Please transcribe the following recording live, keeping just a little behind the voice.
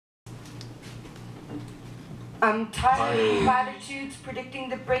I'm tired of platitudes predicting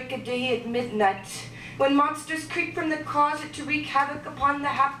the break of day at midnight. When monsters creep from the closet to wreak havoc upon the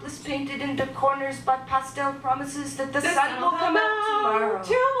hapless, painted into corners by pastel promises that the sun will come out tomorrow.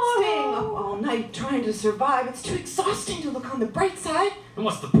 Staying up all night trying to survive, it's too exhausting to look on the bright side. And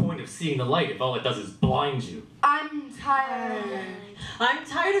what's the point of seeing the light if all it does is blind you? I'm tired. I'm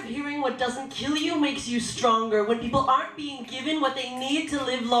tired of hearing what doesn't kill you makes you stronger, when people aren't being given what they need to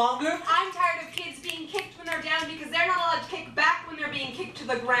live longer. I'm tired of kids being kicked when they're down because they're not allowed to kick back when they're being kicked to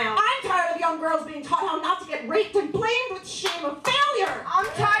the ground. I'm tired of young girls being taught how not to get raped and blamed with shame of failure. I'm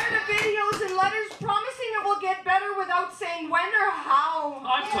tired of videos and letters promising it will get better without saying when or how.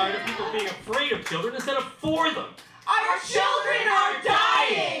 I'm tired of people being afraid of children instead of for them. Our children are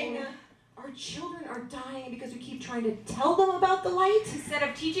dying! Our children are dying because we keep trying to tell them about the light instead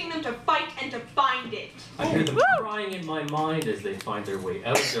of teaching them to fight and to find it. I hear them crying in my mind as they find their way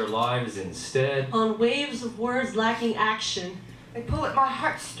out of their lives instead. On waves of words lacking action. They pull at my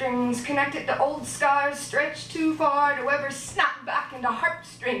heartstrings, connected to old scars, stretched too far to ever snap back into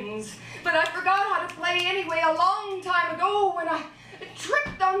heartstrings. But I forgot how to play anyway a long time ago when I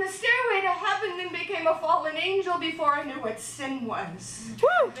tripped on the stairway to heaven and became a fallen angel before I knew what sin was.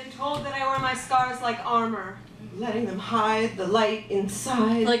 I've been told that I wear my scars like armor. Letting them hide the light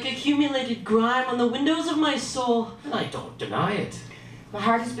inside. Like accumulated grime on the windows of my soul. And I don't deny it. My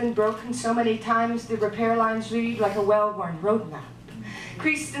heart has been broken so many times the repair lines read like a well-worn road map.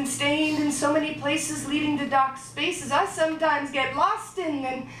 Creased and stained in so many places leading to dark spaces I sometimes get lost in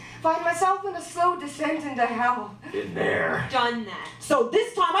and find myself in a slow descent into hell. Been there. Done that. So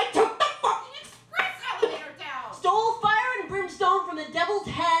this time I took the fucking express elevator down! Stole fire and brimstone from the devil's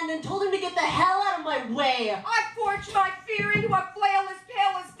hand and told him to get the hell out of my way. I forged my fear into a flail as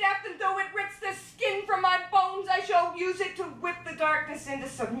pale as death, and though it rips the skin from my bones, I shall use it to whip the darkness into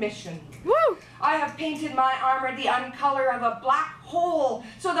submission. Woo! I have painted my armor the uncolor of a black hole,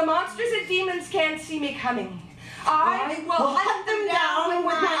 so the monsters and demons can't see me coming. I will hunt them down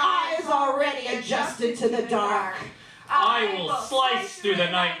with my eyes already adjusted to the dark. I will slice through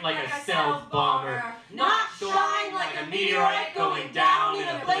the night like a stealth bomber, not shine like a meteorite going down in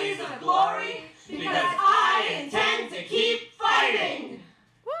a blaze of glory, because I intend to keep fighting!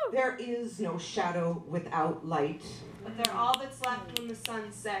 There is no shadow without light. But they're all that's left when the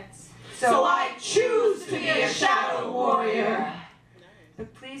sun sets. So I choose to be a shadow warrior.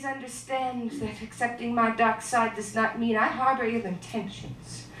 But please understand that accepting my dark side does not mean I harbor ill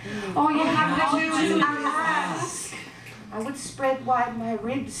intentions. All you have to do is ask. I would spread wide my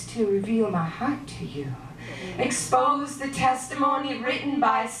ribs to reveal my heart to you. Expose the testimony written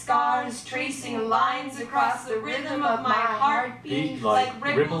by scars, tracing lines across the rhythm of my heartbeat like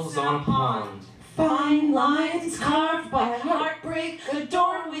ripples on a pond. Fine lines carved by heartbreak,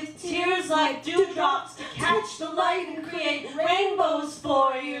 adorned with tears like dewdrops to catch the light and create rainbows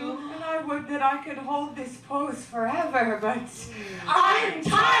for you. And I would that I could hold this pose forever, but I'm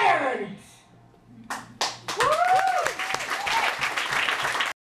tired!